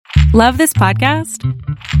Love this podcast?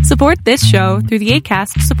 Support this show through the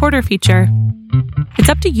Acast supporter feature. It's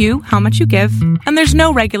up to you how much you give, and there's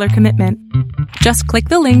no regular commitment. Just click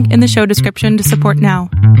the link in the show description to support now.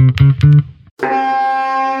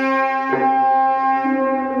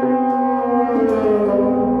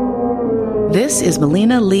 This is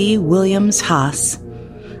Melina Lee Williams-Haas.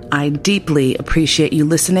 I deeply appreciate you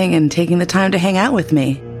listening and taking the time to hang out with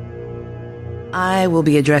me. I will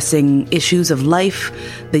be addressing issues of life,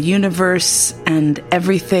 the universe, and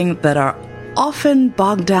everything that are often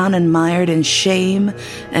bogged down and mired in shame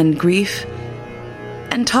and grief,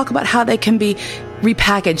 and talk about how they can be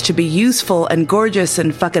repackaged to be useful and gorgeous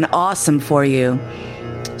and fucking awesome for you.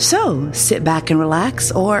 So, sit back and relax,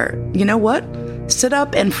 or, you know what? Sit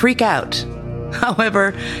up and freak out.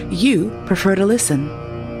 However you prefer to listen.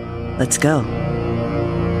 Let's go.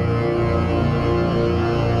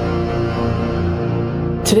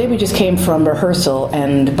 Today we just came from rehearsal,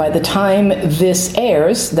 and by the time this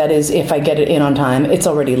airs, that is, if I get it in on time, it's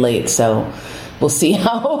already late, so we'll see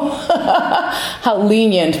how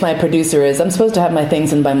lenient my producer is. I'm supposed to have my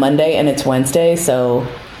things in by Monday, and it's Wednesday, so,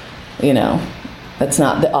 you know, that's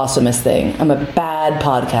not the awesomest thing. I'm a bad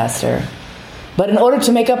podcaster. But in order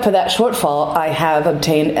to make up for that shortfall, I have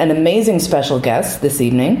obtained an amazing special guest this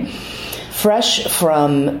evening, fresh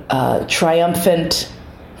from a triumphant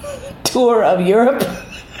tour of Europe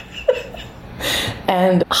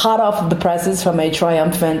and hot off of the presses from a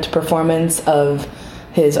triumphant performance of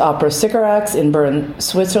his opera Sycorax in Bern,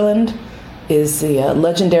 Switzerland, is the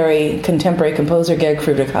legendary contemporary composer Georg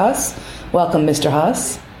Friedrich Haas. Welcome, Mr.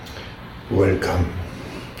 Haas. Welcome.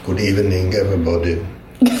 Good evening, everybody.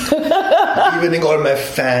 Good evening, all my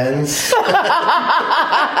fans.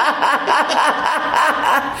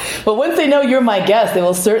 Well, once they know you're my guest, they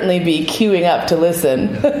will certainly be queuing up to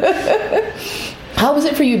listen. How was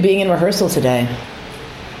it for you being in rehearsal today?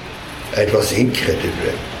 It was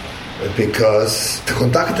incredible, because the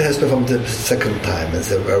conductor has performed it the second time, and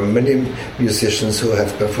there were many musicians who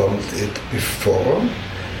have performed it before.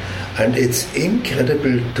 And it's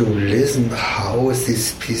incredible to listen how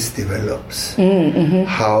this piece develops,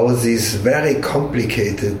 how these very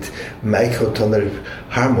complicated microtonal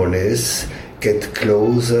harmonies get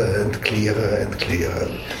closer and clearer and clearer.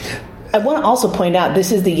 I want to also point out,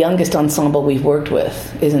 this is the youngest ensemble we've worked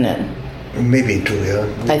with, isn't it? Maybe two, yeah.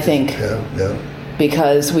 I think. Yeah.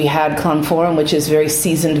 Because we had Klang Forum, which is very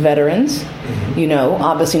seasoned veterans,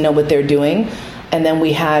 obviously know what they're doing. And then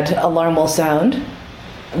we had Alarm Will Sound,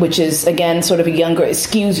 which is, again, sort of a younger, it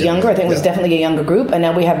skews younger. I think it was definitely a younger group. And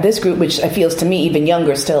now we have this group, which feels to me even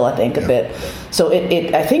younger still, I think, a bit. So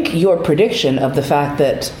I think your prediction of the fact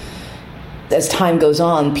that as time goes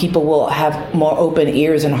on, people will have more open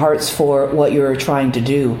ears and hearts for what you're trying to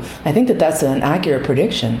do. I think that's an accurate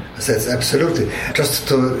prediction. That's absolutely. Just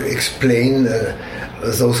to explain,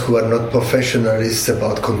 those who are not professionals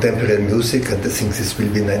about contemporary music, and I think this will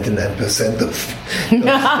be 99% of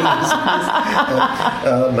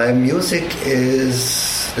my music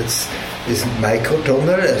is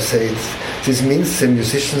microtonal. I say this means the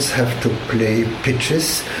musicians have to play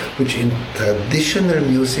pitches which in traditional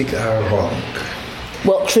music are wrong.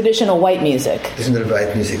 Well, traditional white music. Traditional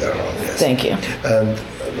white music are wrong, yes. Thank you. And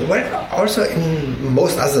also in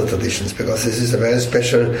most other traditions, because this is a very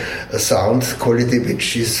special sound quality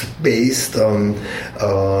which is based on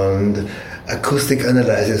acoustic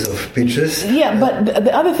analysis of pitches. Yeah, but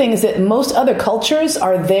the other thing is that most other cultures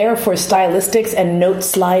are there for stylistics and note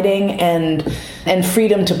sliding and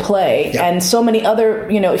freedom to play. Yeah. And so many other,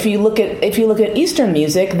 if you look at Eastern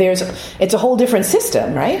music, it's a whole different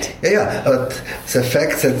system, right? Yeah, but the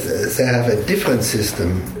fact that they have a different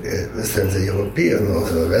system than the European or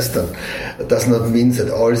the Western does not mean that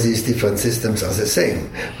all these different systems are the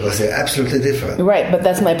same, because they're absolutely different. Right, but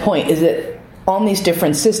that's my point, is that on these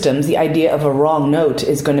different systems, the idea of a wrong note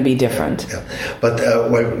is going to be different. Yeah. But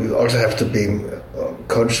we also have to be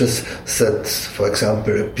conscious that, for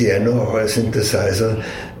example, a piano or a synthesizer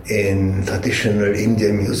in traditional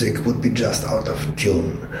Indian music would be just out of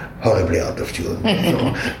tune, horribly out of tune.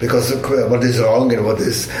 Because what is wrong and what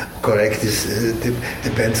is correct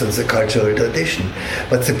depends on the cultural tradition.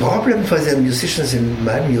 But the problem for the musicians in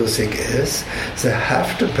my music is they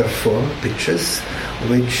have to perform pitches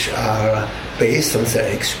which are based on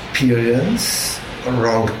their experience,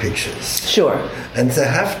 wrong pitches. Sure. And they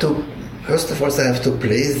have to, first of all, they have to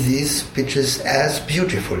play these pitches as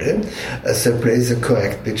beautifully as they play the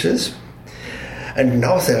correct pitches. And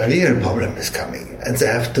now the real problem is coming. And they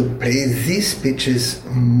have to play these pitches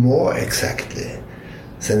more exactly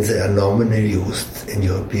than they are normally used in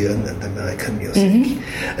European and American music.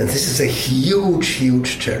 And this is a huge,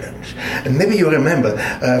 huge challenge. And maybe you remember,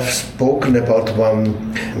 I've spoken about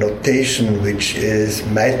one notation which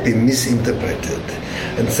might be misinterpreted.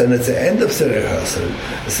 And then at the end of the rehearsal,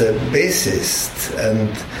 the bassist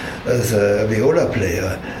and the viola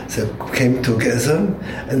player, they came together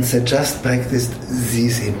and they just practiced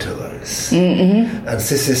these intervals. And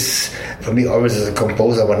this is, for me, always as a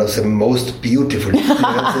composer, one of the most beautiful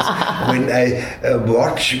experiences when I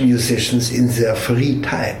watch musicians in their free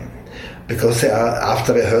time. Because they are,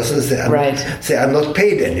 after rehearsals, they are not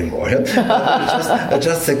paid anymore.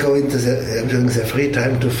 Just they go into during their free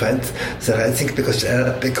time to find the right thing because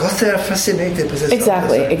they are fascinated with this.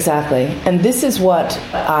 Exactly. And this is what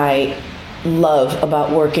I love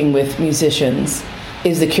about working with musicians,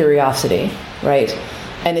 is the curiosity, right?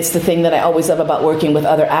 And it's the thing that I always love about working with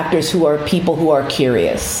other actors who are people who are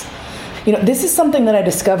curious. You know, this is something that I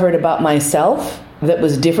discovered about myself that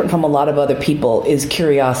was different from a lot of other people, is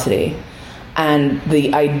curiosity. And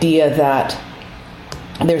the idea that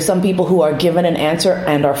there's some people who are given an answer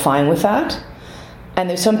and are fine with that. And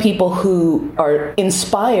there's some people who are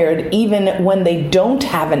inspired even when they don't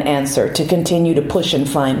have an answer to continue to push and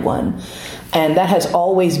find one. And that has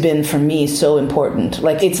always been, for me, so important.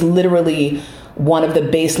 Like, it's literally one of the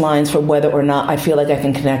baselines for whether or not I feel like I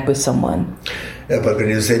can connect with someone. Yeah, but when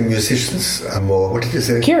you say musicians are more, what did you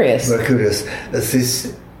say? Curious. More curious. This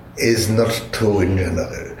is not true in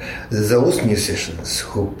general. Those musicians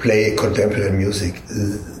who play contemporary music,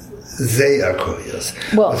 they are curious.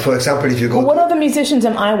 Well, but for example, if you go... what other musicians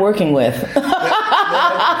am I working with?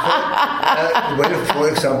 Well, for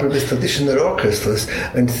example, with traditional orchestras,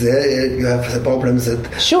 and there you have the problems that...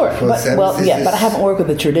 Sure, but I haven't worked with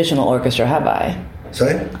a traditional orchestra, have I?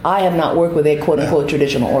 Sorry? I have not worked with a quote-unquote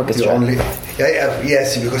traditional orchestra.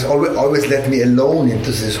 Yes, because always let me alone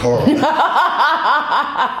into this horror.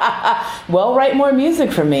 Well, write more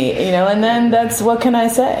music for me, and then that's, what can I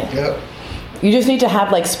say? Yeah. You just need to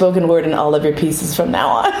have, spoken word in all of your pieces from now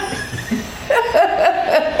on.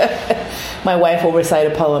 My wife will recite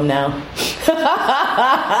a poem now.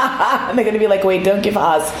 And they're going to be like, wait, don't give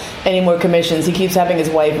Haas any more commissions. He keeps having his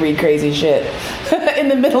wife read crazy shit in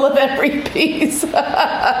the middle of every piece.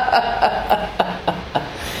 But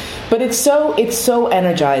it's so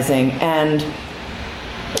energizing, and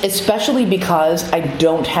especially because I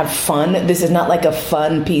don't have fun. This is not like a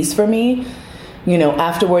fun piece for me.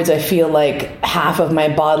 Afterwards I feel like half of my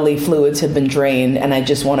bodily fluids have been drained and I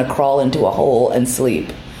just want to crawl into a hole and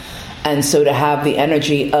sleep. And so to have the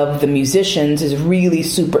energy of the musicians is really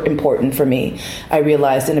super important for me. I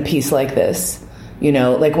realized in a piece like this,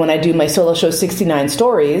 like when I do my solo show 69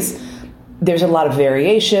 Stories, there's a lot of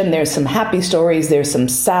variation. There's some happy stories. There's some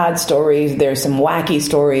sad stories. There's some wacky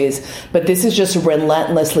stories. But this is just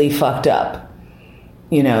relentlessly fucked up.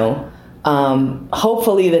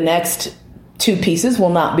 Hopefully the next two pieces will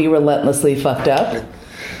not be relentlessly fucked up.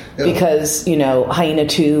 Yeah. Because, Hyena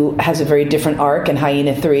 2 has a very different arc, and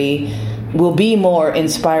Hyena 3 will be more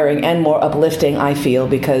inspiring and more uplifting, I feel,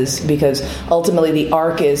 because ultimately the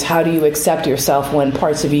arc is, how do you accept yourself when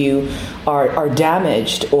parts of you are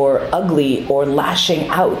damaged or ugly or lashing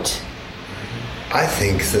out? I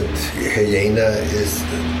think that Hyena is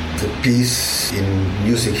the piece in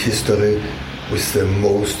music history with the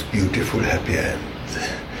most beautiful happy end.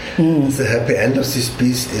 The happy end of this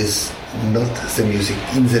piece is not the music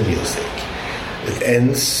in the music. It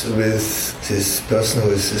ends with this person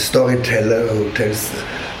who is a storyteller who tells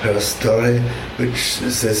her story, which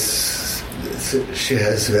says she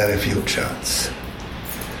has very few chance.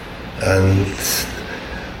 And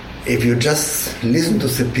if you just listen to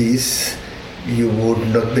the piece, you would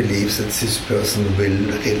not believe that this person will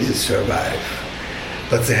really survive.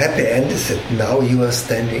 But the happy end is that now you are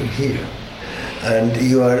standing here. And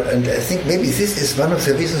I think maybe this is one of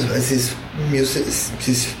the reasons why this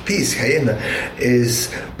piece, Hyena, is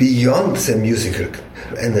beyond the musical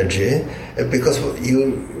energy, because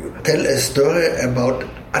you tell a story about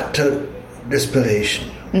utter desperation,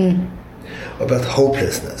 about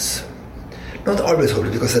hopelessness. Not always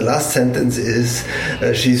hopeless, because the last sentence is,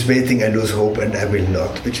 she's waiting, I lose hope and I will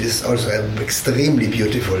not, which is also an extremely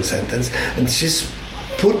beautiful sentence. And she's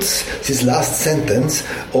puts this last sentence,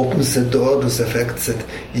 opens the door to the fact that,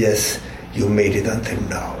 yes, you made it until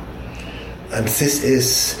now. And this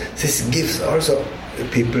gives also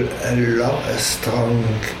people a strong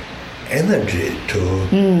energy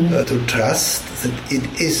to trust that it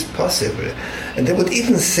is possible. And I would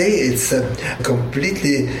even say it's a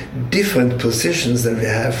completely different positions than we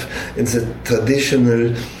have in the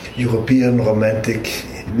traditional European romantic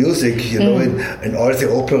music, in all the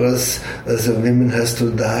operas, the women has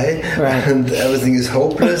to die, right. and everything is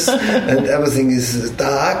hopeless, and everything is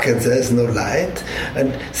dark, and there is no light.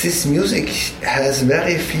 And this music has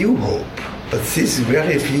very few hope. But this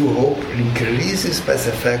very few hope increases by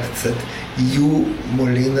the fact that you,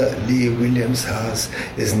 Molina Lee Williams Haas,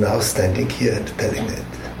 is now standing here and telling it.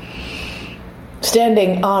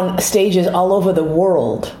 Standing on stages all over the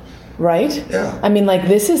world, right? Yeah. I mean, like,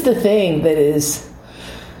 this is the thing that is...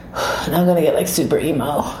 And I'm going to get, like, super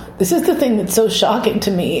emo. This is the thing that's so shocking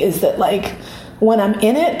to me, is that, like, when I'm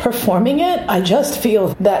in it, performing it, I just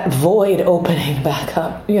feel that void opening back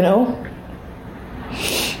up,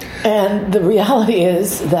 And the reality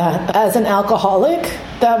is that as an alcoholic,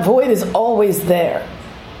 that void is always there.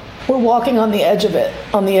 We're walking on the edge of it,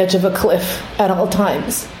 on the edge of a cliff at all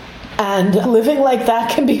times. And living like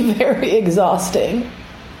that can be very exhausting.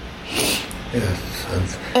 Yes,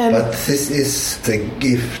 but this is the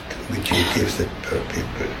gift which you give the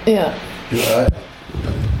people. Yeah. You are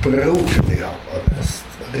brutally honest,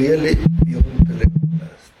 really brutally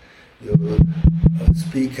honest. You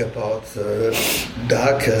speak about the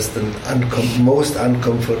darkest and most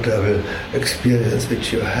uncomfortable experiences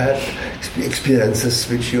which you had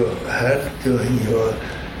during your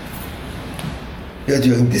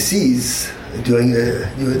during disease.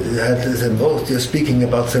 You're speaking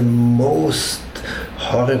about the most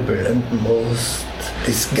horrible and most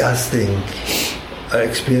disgusting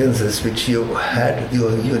experiences which you had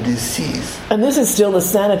during your disease. And this is still the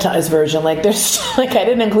sanitized version. Like, there's I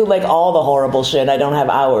didn't include all the horrible shit. I don't have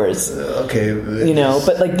hours. Okay.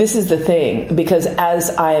 But this is the thing, because as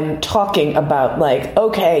I'm talking about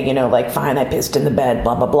fine, I pissed in the bed,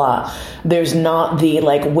 blah, blah, blah. There's not the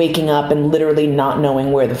waking up and literally not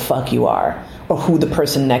knowing where the fuck you are or who the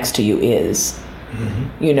person next to you is.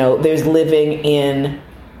 Mm-hmm. There's living in...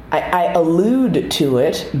 I allude to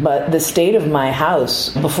it, but the state of my house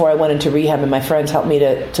before I went into rehab and my friends helped me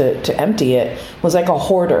to empty it was like a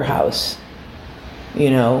hoarder house.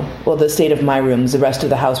 Well, the state of my rooms, the rest of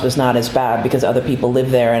the house was not as bad because other people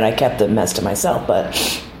lived there and I kept the mess to myself. But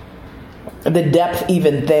the depth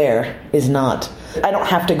even there is not. I don't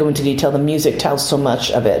have to go into detail. The music tells so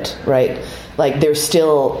much of it, right? There's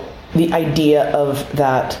still the idea of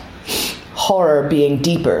that horror being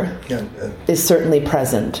deeper is certainly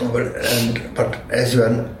present. But as you're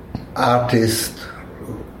an artist,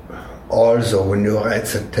 also when you write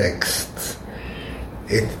the text,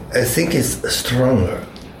 I think it's stronger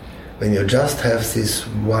when you just have this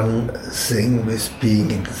one thing with being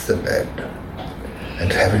in the bed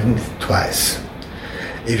and having it twice.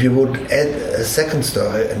 If you would add a second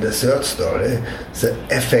story and a third story, the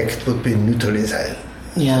effect would be neutralized.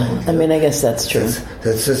 Yeah, I mean, I guess that's true.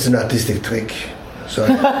 That's an artistic trick.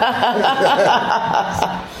 Sorry.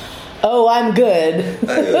 Oh, I'm good.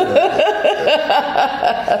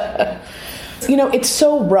 It's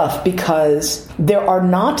so rough because there are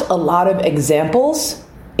not a lot of examples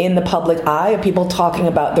in the public eye of people talking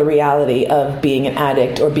about the reality of being an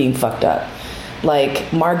addict or being fucked up.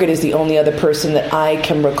 Margaret is the only other person that I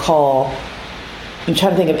can recall. I'm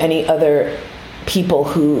trying to think of any other people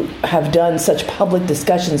who have done such public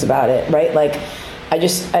discussions about it, right? I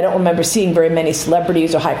don't remember seeing very many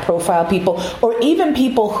celebrities or high profile people, or even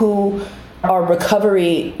people who are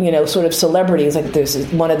recovery, sort of celebrities. There's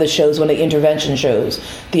one of the shows, one of the intervention shows,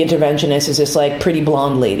 the interventionist is this pretty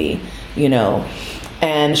blonde lady,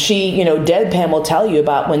 and she, deadpan will tell you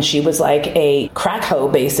about when she was a crack hoe,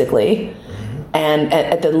 basically. And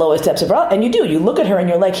at the lowest depths of her, and you look at her and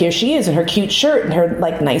you're like, here she is in her cute shirt and her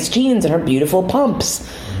nice jeans and her beautiful pumps.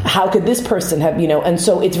 How could this person have, and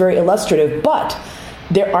so it's very illustrative, but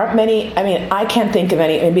there aren't many, I can't think of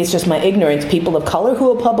any, maybe it's just my ignorance, people of color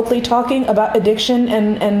who are publicly talking about addiction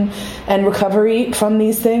and recovery from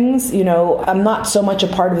these things. I'm not so much a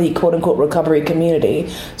part of the quote unquote recovery community,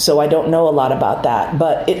 so I don't know a lot about that,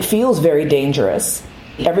 but it feels very dangerous.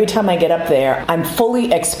 Every time I get up there, I'm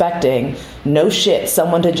fully expecting, no shit,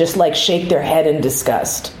 someone to just shake their head in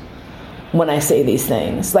disgust when I say these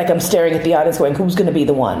things. I'm staring at the audience going, who's going to be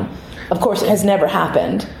the one? Of course, it has never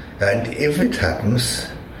happened. And if it happens,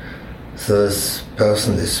 this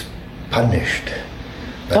person is punished.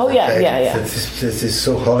 This is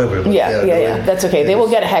so horrible. Yeah. That's okay. They will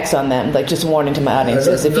get a hex on them. Just warning to my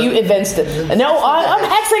audiences. If you evince I'm hexing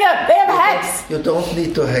them. They have a hex. You don't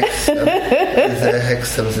need to hex them. They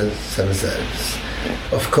hex themselves.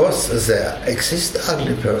 Of course, there exist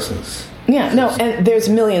ugly persons. Yeah, no, and there's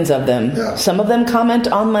millions of them. Yeah. Some of them comment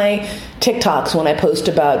on my TikToks when I post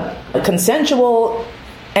about consensual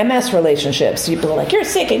MS relationships. People are like, you're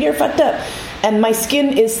sick and you're fucked up. And my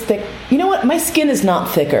skin is thick. You know what? My skin is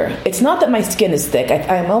not thicker. It's not that my skin is thick.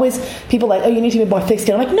 I'm always, people are like, oh, you need to be more thick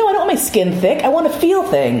skin. I'm like, no, I don't want my skin thick. I want to feel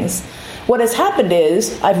things. What has happened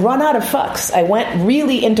is I've run out of fucks. I went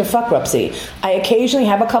really into fuckrupsy. I occasionally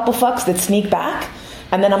have a couple fucks that sneak back.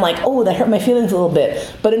 And then I'm like, oh, that hurt my feelings a little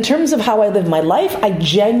bit. But in terms of how I live my life, I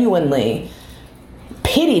genuinely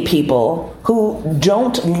pity people who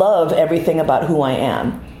don't love everything about who I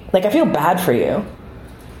am. Like, I feel bad for you.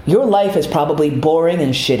 Your life is probably boring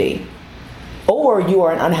and shitty. Or you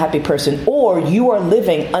are an unhappy person. Or you are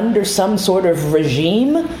living under some sort of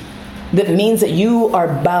regime that means that you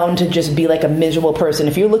are bound to just be like a miserable person.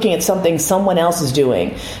 If you're looking at something someone else is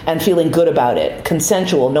doing and feeling good about it,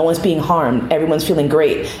 consensual, no one's being harmed, everyone's feeling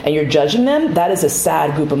great, and you're judging them, that is a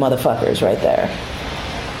sad group of motherfuckers right there.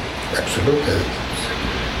 Absolutely.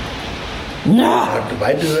 Nah.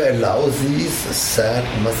 Why do you allow these sad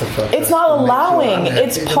motherfuckers? It's not allowing.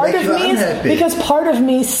 It's part of me because part of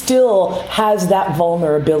me still has that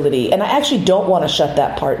vulnerability, and I actually don't want to shut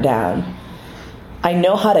that part down. I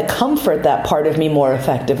know how to comfort that part of me more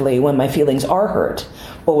effectively when my feelings are hurt,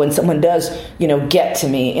 or when someone does, get to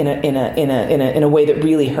me in a way that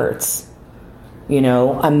really hurts.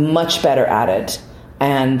 I'm much better at it,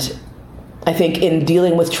 and I think in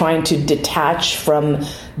dealing with trying to detach from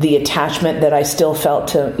the attachment that I still felt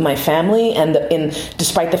to my family, and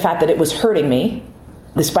despite the fact that it was hurting me,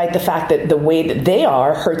 despite the fact that the way that they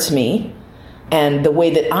are hurts me, and the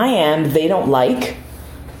way that I am they don't like,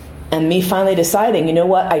 and me finally deciding, you know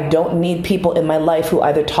what, I don't need people in my life who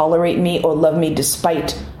either tolerate me or love me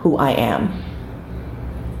despite who I am.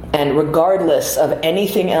 And regardless of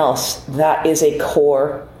anything else, that is a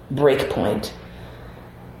core break point.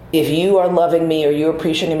 If you are loving me or you're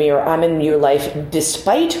appreciating me or I'm in your life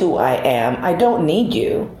despite who I am, I don't need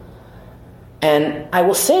you. And I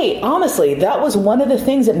will say, honestly, that was one of the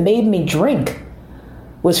things that made me drink,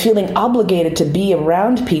 was feeling obligated to be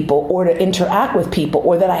around people or to interact with people,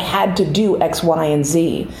 or that I had to do X, Y, and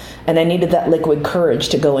Z. And I needed that liquid courage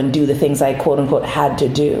to go and do the things I quote unquote had to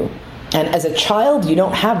do. And as a child, you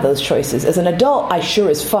don't have those choices. As an adult, I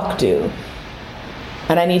sure as fuck do.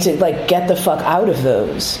 And I need to get the fuck out of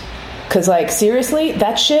those. Cause seriously,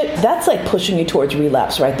 that shit, that's pushing you towards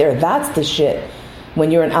relapse right there. That's the shit.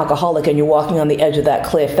 When you're an alcoholic and you're walking on the edge of that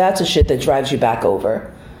cliff, that's the shit that drives you back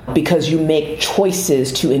over. Because you make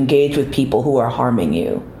choices to engage with people who are harming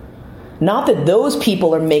you. Not that those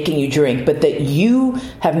people are making you drink, but that you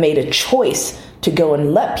have made a choice to go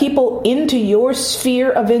and let people into your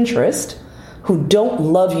sphere of interest who don't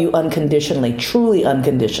love you unconditionally, truly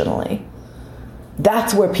unconditionally.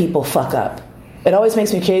 That's where people fuck up. It always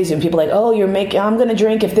makes me crazy when people are like, oh, I'm going to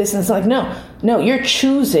drink if this, and it's like, no, you're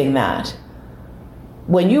choosing that.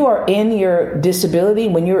 When you are in your disability,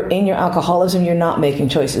 when you're in your alcoholism, you're not making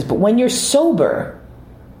choices. But when you're sober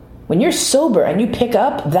and you pick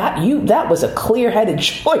up, that was a clear-headed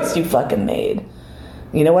choice you fucking made.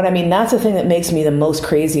 You know what I mean? That's the thing that makes me the most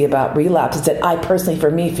crazy about relapse, is that I personally,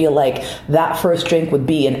 for me, feel like that first drink would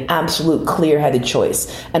be an absolute clear-headed choice.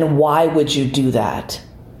 And why would you do that?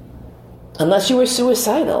 Unless you were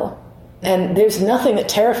suicidal. And there's nothing that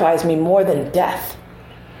terrifies me more than death.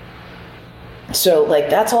 So,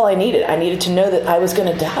 that's all I needed. I needed to know that I was going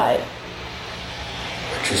to die.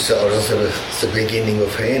 Which is also the beginning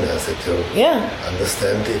of Hannah, that you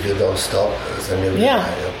understand if you don't stop, then you will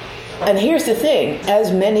die. And here's the thing.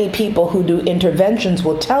 As many people who do interventions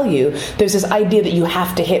will tell you, there's this idea that you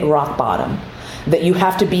have to hit rock bottom. That you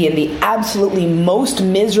have to be in the absolutely most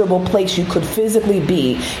miserable place you could physically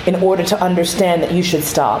be in order to understand that you should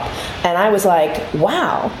stop. And I was like,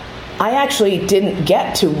 wow. I actually didn't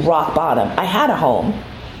get to rock bottom. I had a home.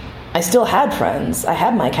 I still had friends. I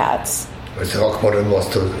had my cats. The rock bottom was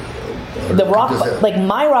to...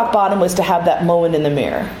 my rock bottom was to have that moment in the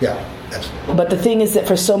mirror. Yeah, absolutely. But the thing is that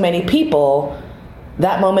for so many people,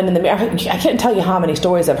 that moment in the mirror... I can't tell you how many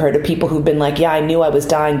stories I've heard of people who've been like, yeah, I knew I was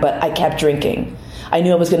dying, but I kept drinking. I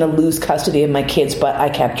knew I was going to lose custody of my kids, but I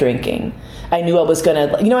kept drinking. I knew I was going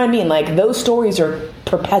to... You know what I mean? Those stories are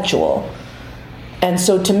perpetual. And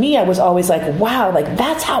so to me, I was always like, wow,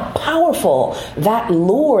 that's how powerful that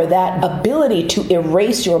lure, that ability to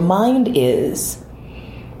erase your mind is.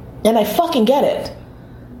 And I fucking get it.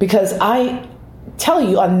 Because I tell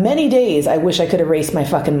you, on many days, I wish I could erase my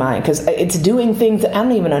fucking mind. Because it's doing things that I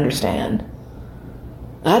don't even understand.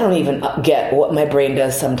 I don't even get what my brain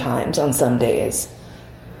does sometimes on some days.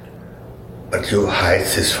 But you hide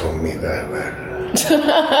this from me very well.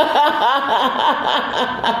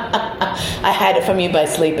 I hide it from you by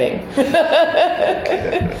sleeping. But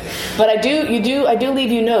I do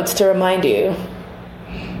leave you notes to remind you.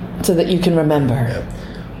 So that you can remember. Yeah.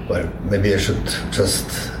 Well, maybe I should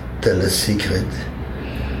just tell a secret.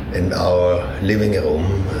 In our living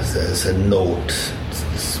room, there's a note,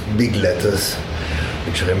 it's big letters,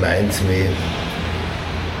 which reminds me,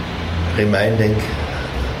 reminding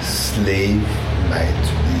slave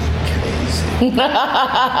might be crazy.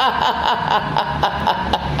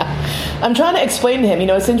 I'm trying to explain to him,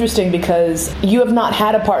 it's interesting because you have not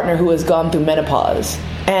had a partner who has gone through menopause,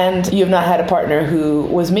 and you have not had a partner who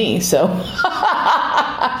was me, so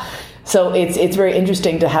so it's very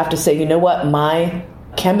interesting to have to say, you know what, my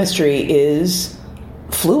chemistry is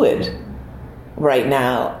fluid right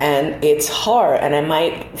now, and it's hard, and I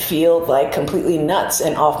might feel like completely nuts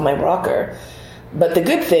and off my rocker. But the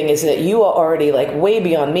good thing is that you are already like way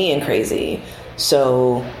beyond me and crazy,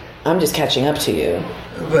 so I'm just catching up to you.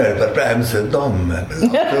 Well, but I'm so dumb.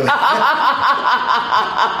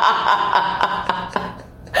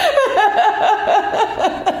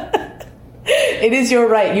 It is your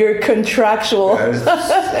right, your contractual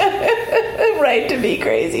right to be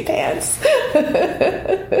crazy pants.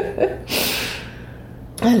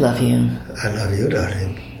 I love you. I love you,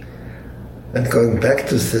 darling. And going back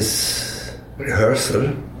to this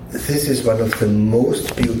rehearsal, this is one of the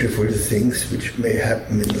most beautiful things which may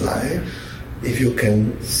happen in life. If you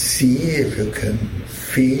can see, if you can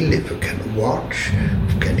feel, if you can watch,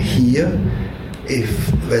 if you can hear,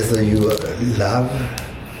 if whether your love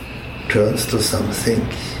turns to something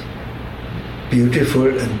beautiful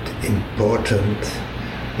and important,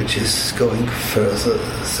 which is going further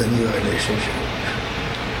than your relationship.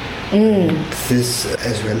 This,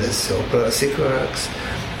 as well as the operatic works,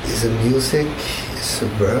 is a music, is a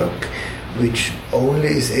work which only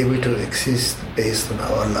is able to exist based on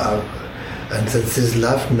our love. And that this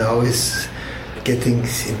love now is getting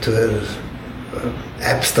into an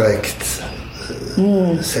abstract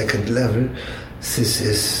second level. This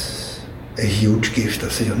is a huge gift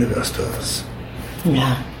of the universe to us.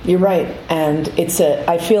 Yeah, you're right. And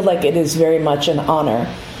I feel like it is very much an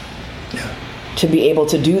honor to be able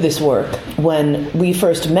to do this work. When we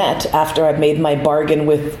first met, after I've made my bargain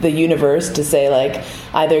with the universe to say, like,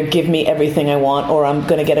 either give me everything I want or I'm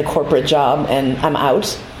going to get a corporate job and I'm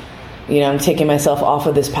out. I'm taking myself off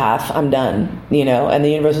of this path. I'm done, and the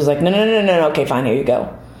universe was like, no, okay, fine, here you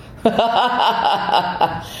go.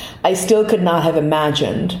 I still could not have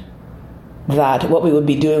imagined that what we would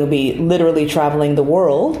be doing would be literally traveling the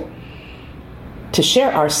world to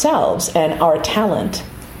share ourselves and our talent.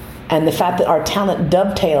 And the fact that our talent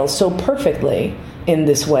dovetails so perfectly in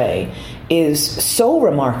this way is so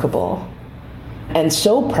remarkable and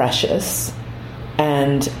so precious.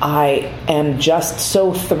 And I am just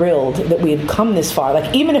so thrilled that we had come this far.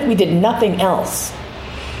 Like, even if we did nothing else,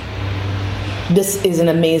 this is an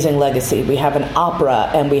amazing legacy. We have an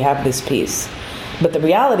opera and we have this piece. But the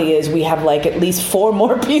reality is we have like at least 4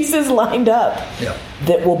 more pieces lined up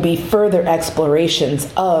that will be further explorations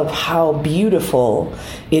of how beautiful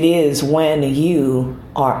it is when you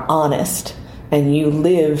are honest and you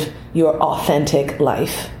live your authentic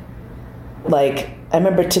life. Like, I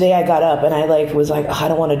remember today I got up and I was like, I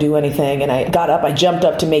don't want to do anything. And I got up, I jumped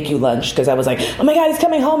up to make you lunch because I was like, oh my God, he's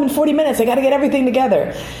coming home in 40 minutes. I got to get everything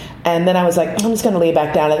together. And then I was like, I'm just going to lay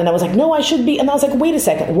back down. And then I was like, no, I should be. And I was like, wait a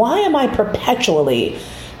second. Why am I perpetually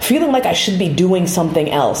feeling like I should be doing something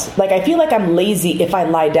else? Like, I feel like I'm lazy if I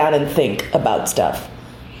lie down and think about stuff.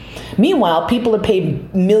 Meanwhile, people are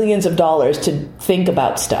paid millions of dollars to think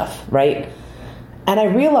about stuff, right? And I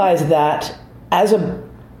realized that as a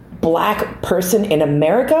Black person in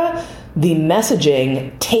America, the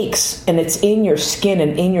messaging takes, and it's in your skin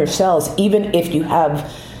and in your cells, even if you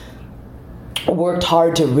have worked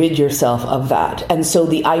hard to rid yourself of that. And so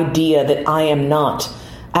the idea that I am not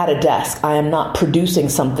at a desk, I am not producing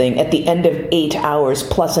something at the end of 8 hours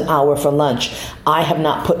plus an hour for lunch, I have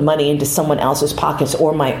not put money into someone else's pockets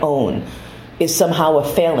or my own, is somehow a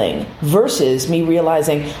failing, versus me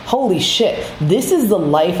realizing, holy shit, this is the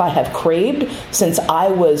life I have craved since I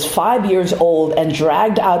was 5 years old and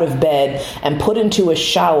dragged out of bed and put into a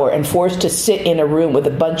shower and forced to sit in a room with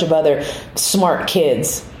a bunch of other smart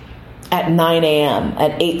kids at 9 a.m.,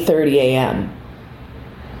 at 8:30 a.m.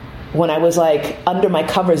 When I was like under my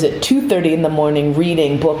covers at 2:30 in the morning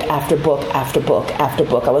reading book after book after book after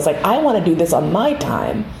book. I was like, I want to do this on my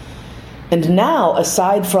time. And now,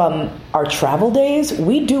 aside from our travel days,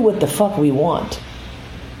 we do what the fuck we want.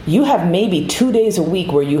 You have maybe 2 days a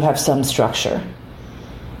week where you have some structure.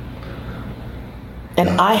 And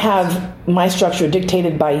I have my structure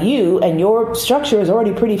dictated by you, and your structure is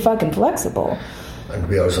already pretty fucking flexible. And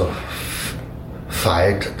we also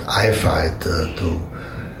I fight to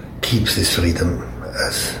keep this freedom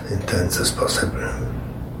as intense as possible.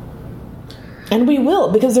 And we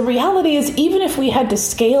will, because the reality is, even if we had to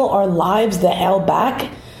scale our lives the hell back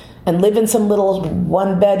and live in some little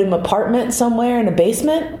one-bedroom apartment somewhere in a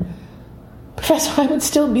basement, Professor, I would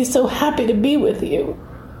still be so happy to be with you.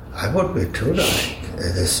 I would be too, darling.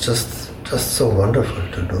 It is just so wonderful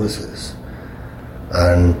to do this.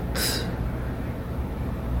 And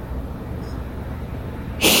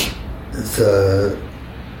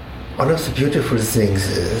one of the beautiful things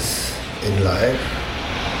is in life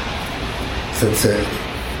that the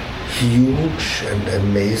huge and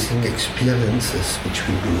amazing experiences which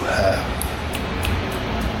we do have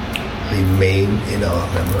remain in our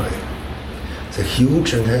memory. The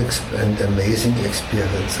huge and amazing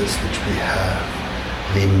experiences which we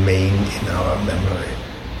have remain in our memory.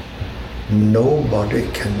 Nobody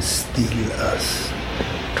can steal us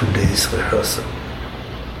today's rehearsal.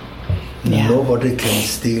 Yeah. Nobody can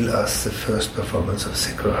steal us the first performance of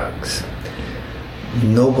the Crags.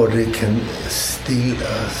 Nobody can steal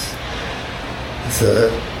us the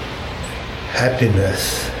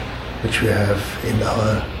happiness which we have in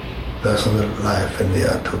our personal life when we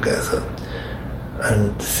are together.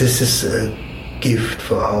 And this is a gift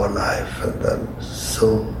for our life, and I'm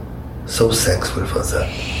so thankful for that.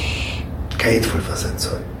 Grateful for that,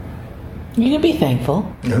 sorry. You can be thankful.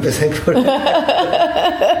 You can be thankful.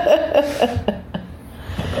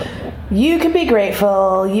 You can be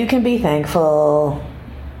grateful. You can be thankful.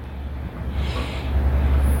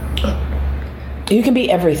 You can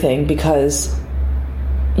be everything, because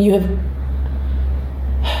you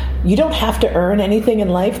don't have to earn anything in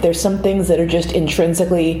life. There's some things that are just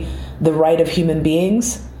intrinsically the right of human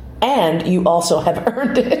beings, and you also have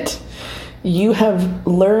earned it. You have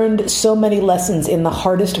learned so many lessons in the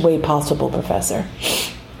hardest way possible, Professor.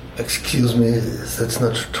 Excuse me, that's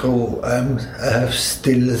not true. I have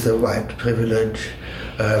still the white privilege.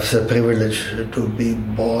 I have the privilege to be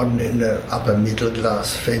born in an upper middle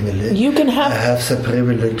class family. You can have. I had the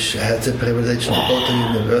privilege to go to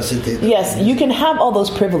university. Yes, you can have all those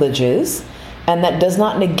privileges, and that does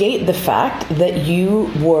not negate the fact that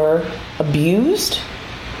you were abused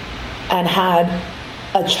and had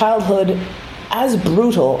a childhood as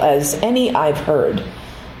brutal as any I've heard.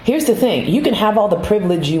 Here's the thing, you can have all the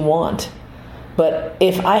privilege you want, but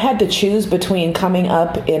if I had to choose between coming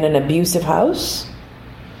up in an abusive house,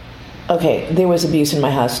 okay, there was abuse in my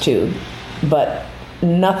house too, but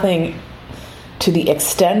nothing to the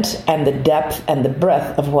extent and the depth and the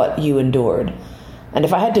breadth of what you endured. And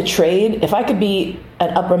if I had to trade, if I could be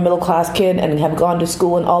an upper middle class kid and have gone to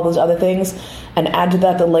school and all those other things and add to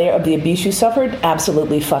that the layer of the abuse you suffered,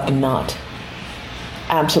 absolutely fucking not.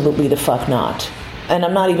 Absolutely the fuck not. And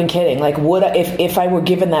I'm not even kidding. Like, would I, if I were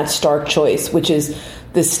given that stark choice, which is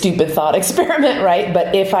this stupid thought experiment, right?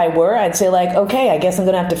 But if I were, I'd say like, okay, I guess I'm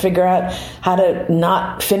going to have to figure out how to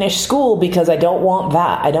not finish school because I don't want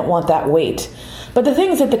that. I don't want that weight. But the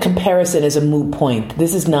thing is that the comparison is a moot point.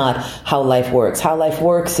 This is not how life works. How life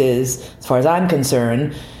works is, as far as I'm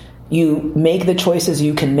concerned, you make the choices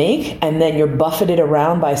you can make, and then you're buffeted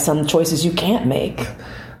around by some choices you can't make.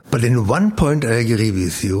 But in one point I agree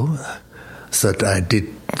with you, that I did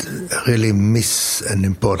really miss an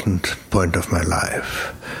important point of my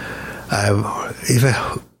life. If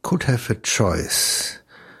I could have a choice,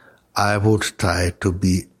 I would try to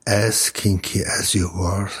be as kinky as you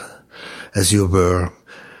were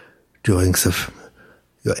during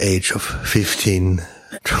your age of 15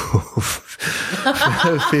 to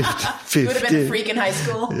 15. You would have been a freak in high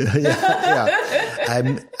school.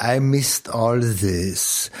 Yeah. I missed all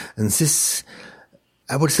this. And this,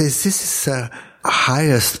 I would say, this is the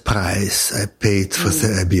highest price I paid for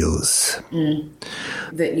the abuse.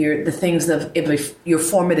 That the things of your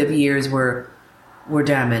formative years were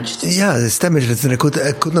damaged. Yeah, it's damaged, and I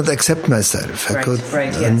could not accept myself.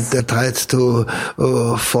 Yes. And I tried to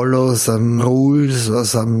follow some rules or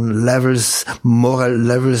some levels, moral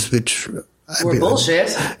levels, which were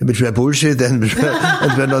bullshit. Which were bullshit and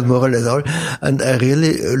were not moral at all. And I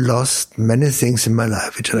really lost many things in my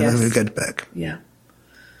life, which I never will get back. Yeah.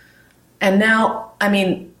 And now, I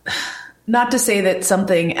mean, not to say that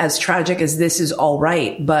something as tragic as this is all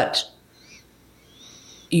right, but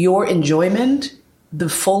your enjoyment, the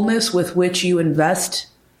fullness with which you invest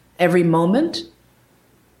every moment,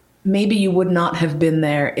 maybe you would not have been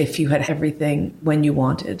there if you had everything when you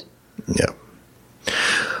wanted. Yeah.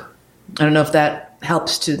 I don't know if that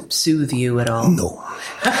helps to soothe you at all. No.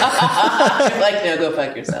 You're like, no, go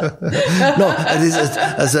fuck yourself. No,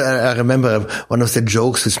 I remember one of the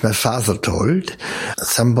jokes which my father told.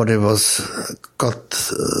 Somebody got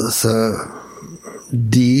the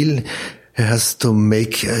deal. He has to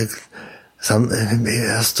make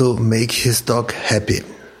his dog happy.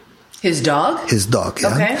 His dog? His dog,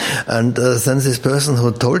 yeah. Okay. And then this person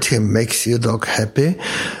who told him, makes your dog happy,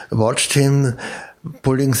 watched him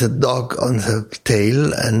pulling the dog on the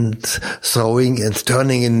tail and throwing and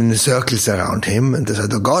turning in circles around him. And they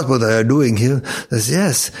said, oh God, what are you doing here? They said,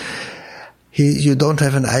 yes. You don't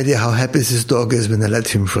have an idea how happy this dog is when I let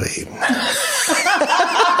him free.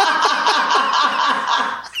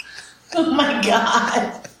 Oh my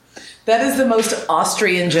God. That is the most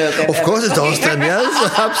Austrian joke I've Of course it's Austrian,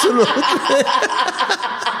 yes, absolutely.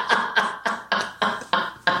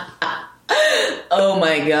 Oh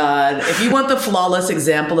my God. If you want the flawless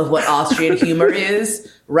example of what Austrian humor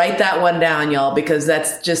is, write that one down, y'all, because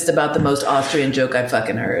that's just about the most Austrian joke I've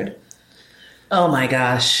fucking heard. Oh my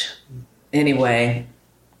gosh. Anyway.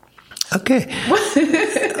 Okay.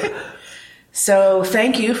 So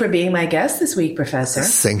thank you for being my guest this week, Professor.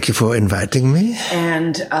 Thank you for inviting me.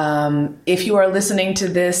 And if you are listening to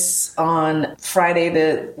this on Friday,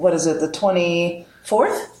 the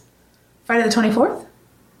 24th? Friday the 24th?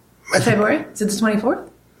 Of February? Is it the 24th?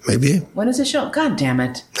 Maybe. When is the show? God damn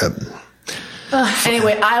it.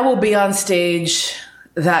 Anyway, I will be on stage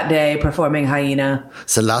that day performing Hyena.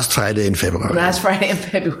 It's the last Friday in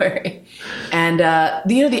February. And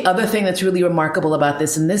the other thing that's really remarkable about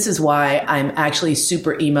this, and this is why I'm actually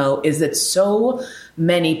super emo, is that so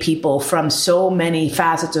many people from so many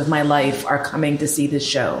facets of my life are coming to see this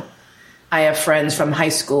show. I have friends from high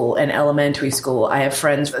school and elementary school. I have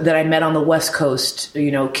friends that I met on the West Coast,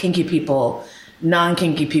 kinky people,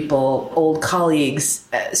 non-kinky people, old colleagues,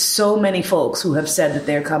 so many folks who have said that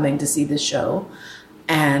they're coming to see this show.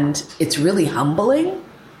 And it's really humbling.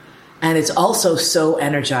 And it's also so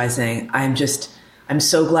energizing. I'm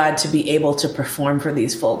so glad to be able to perform for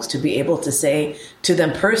these folks, to be able to say to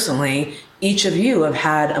them personally, each of you have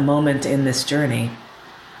had a moment in this journey.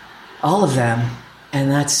 All of them. And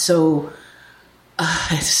that's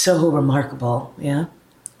it's so remarkable. Yeah.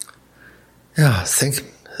 Yeah.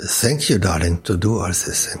 Thank you, darling, to do all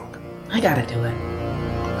this thing. I gotta do it.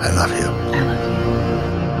 I love you. I love you.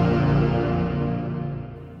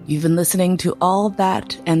 You've been listening to All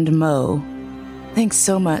That and Mo. Thanks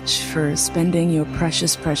so much for spending your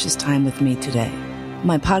precious, precious time with me today.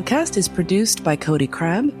 My podcast is produced by Cody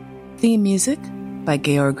Crabb. Theme music by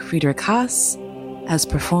Georg Friedrich Haas, as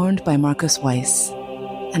performed by Marcus Weiss.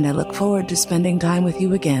 And I look forward to spending time with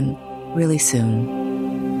you again really soon.